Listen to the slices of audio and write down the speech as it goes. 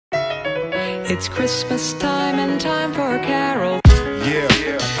It's Christmas time and time for a carol. Yeah.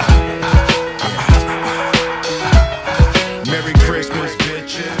 Merry Christmas,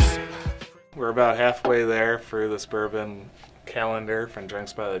 bitches. We're about halfway there for this bourbon calendar from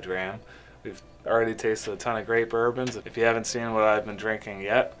Drinks by the Dram. We've already tasted a ton of great bourbons. If you haven't seen what I've been drinking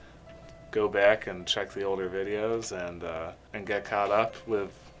yet, go back and check the older videos and get caught up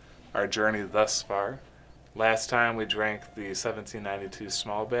with our journey thus far. Last time we drank the 1792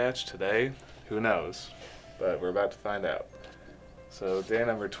 small batch. Today, who knows? But we're about to find out. So day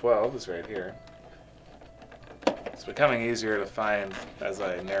number 12 is right here. It's becoming easier to find as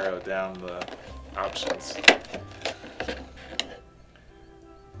I narrow down the options.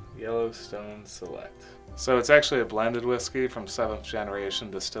 Yellowstone Select. So it's actually a blended whiskey from 7th generation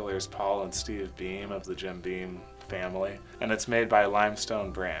distillers Paul and Steve Beam of the Jim Beam family, and it's made by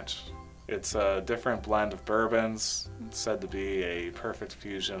Limestone Branch. It's a different blend of bourbons. It's said to be a perfect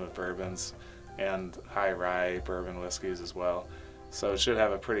fusion of bourbons and high rye bourbon whiskeys as well. So it should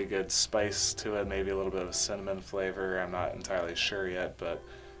have a pretty good spice to it, maybe a little bit of a cinnamon flavor. I'm not entirely sure yet, but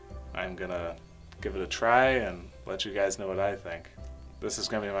I'm gonna give it a try and let you guys know what I think. This is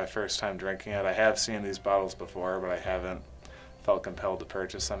gonna be my first time drinking it. I have seen these bottles before, but I haven't felt compelled to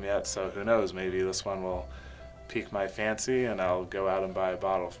purchase them yet, so who knows, maybe this one will pique my fancy and I'll go out and buy a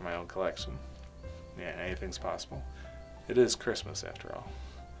bottle for my own collection. Yeah, anything's possible. It is Christmas after all.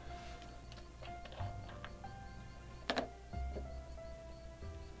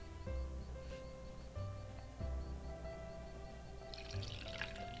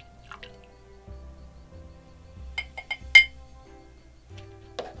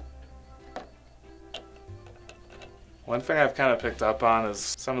 One thing I've kind of picked up on is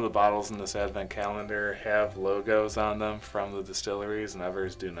some of the bottles in this Advent calendar have logos on them from the distilleries and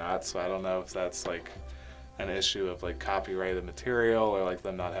others do not, so I don't know if that's like an issue of like copyrighted material or like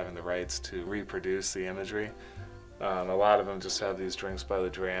them not having the rights to reproduce the imagery. A lot of them just have these Drinks by the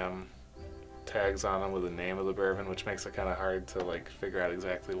Dram tags on them with the name of the bourbon, which makes it kind of hard to like figure out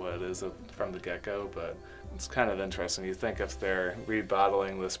exactly what it is from the get-go, but it's kind of interesting. You think if they're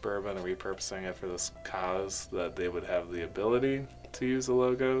rebottling this bourbon and repurposing it for this cause that they would have the ability to use the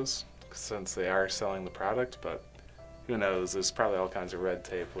logos since they are selling the product, but who knows, there's probably all kinds of red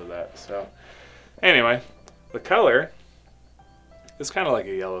tape with that. So anyway, the color is kind of like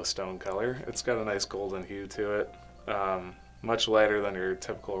a Yellowstone color. It's got a nice golden hue to it. Much lighter than your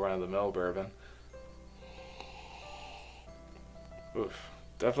typical run-of-the-mill bourbon. Oof.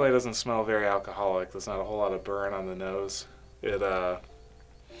 Definitely doesn't smell very alcoholic. There's not a whole lot of burn on the nose. It's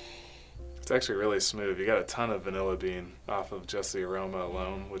actually really smooth. You got a ton of vanilla bean off of just the aroma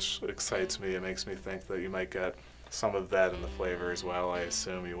alone, which excites me. It makes me think that you might get some of that in the flavor as well. I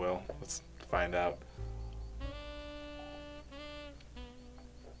assume you will. Let's find out.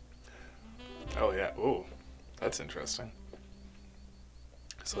 Oh yeah, ooh, that's interesting.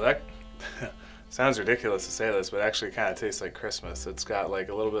 So that sounds ridiculous to say this, but it actually kind of tastes like Christmas. It's got like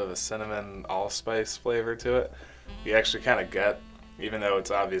a little bit of a cinnamon allspice flavor to it. You actually kind of get, even though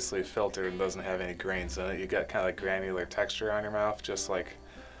it's obviously filtered and doesn't have any grains in it, you get kind of like granular texture on your mouth, just like,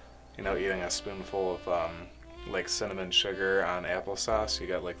 you know, eating a spoonful of like cinnamon sugar on applesauce. You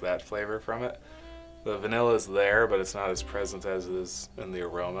get like that flavor from it. The vanilla is there, but it's not as present as it is in the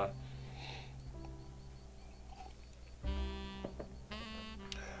aroma.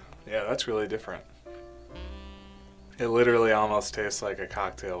 Yeah, that's really different. It literally almost tastes like a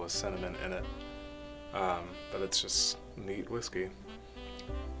cocktail with cinnamon in it, but it's just neat whiskey.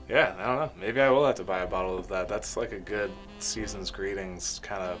 Yeah, I don't know. Maybe I will have to buy a bottle of that. That's like a good season's greetings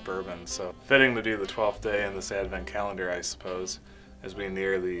kind of bourbon. So fitting to be the 12th day in this Advent calendar, I suppose, as we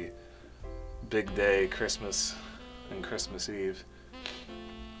near the big day, Christmas and Christmas Eve.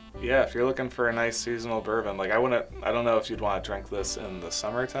 Yeah, if you're looking for a nice seasonal bourbon, like I don't know if you'd want to drink this in the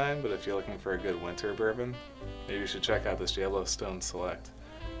summertime, but if you're looking for a good winter bourbon, maybe you should check out this Yellowstone Select.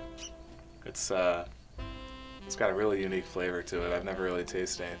 It's got a really unique flavor to it. I've never really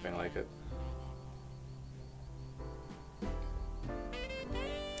tasted anything like it.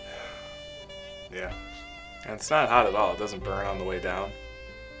 Yeah, and it's not hot at all. It doesn't burn on the way down.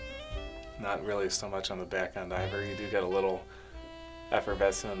 Not really so much on the back end either. You do get a little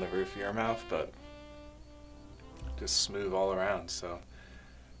effervescent in the roof of your mouth, but just smooth all around. So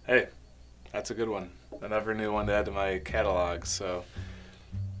hey, that's a good one. Another new one to add to my catalog. So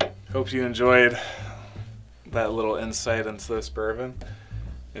hope you enjoyed that little insight into this bourbon.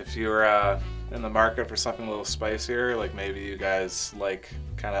 If you're in the market for something a little spicier, like maybe you guys like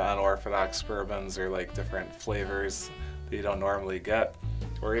kind of unorthodox bourbons or like different flavors that you don't normally get,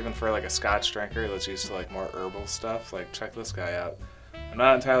 or even for like a Scotch drinker that's used to like more herbal stuff, like check this guy out. I'm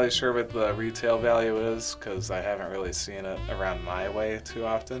not entirely sure what the retail value is because I haven't really seen it around my way too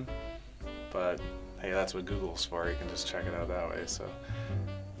often. But hey, that's what Google's for. You can just check it out that way. So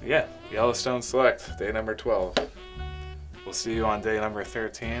yeah, Yellowstone Select, day number 12. We'll see you on day number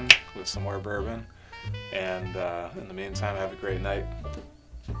 13 with some more bourbon. And in the meantime, have a great night.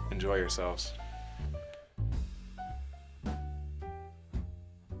 Enjoy yourselves.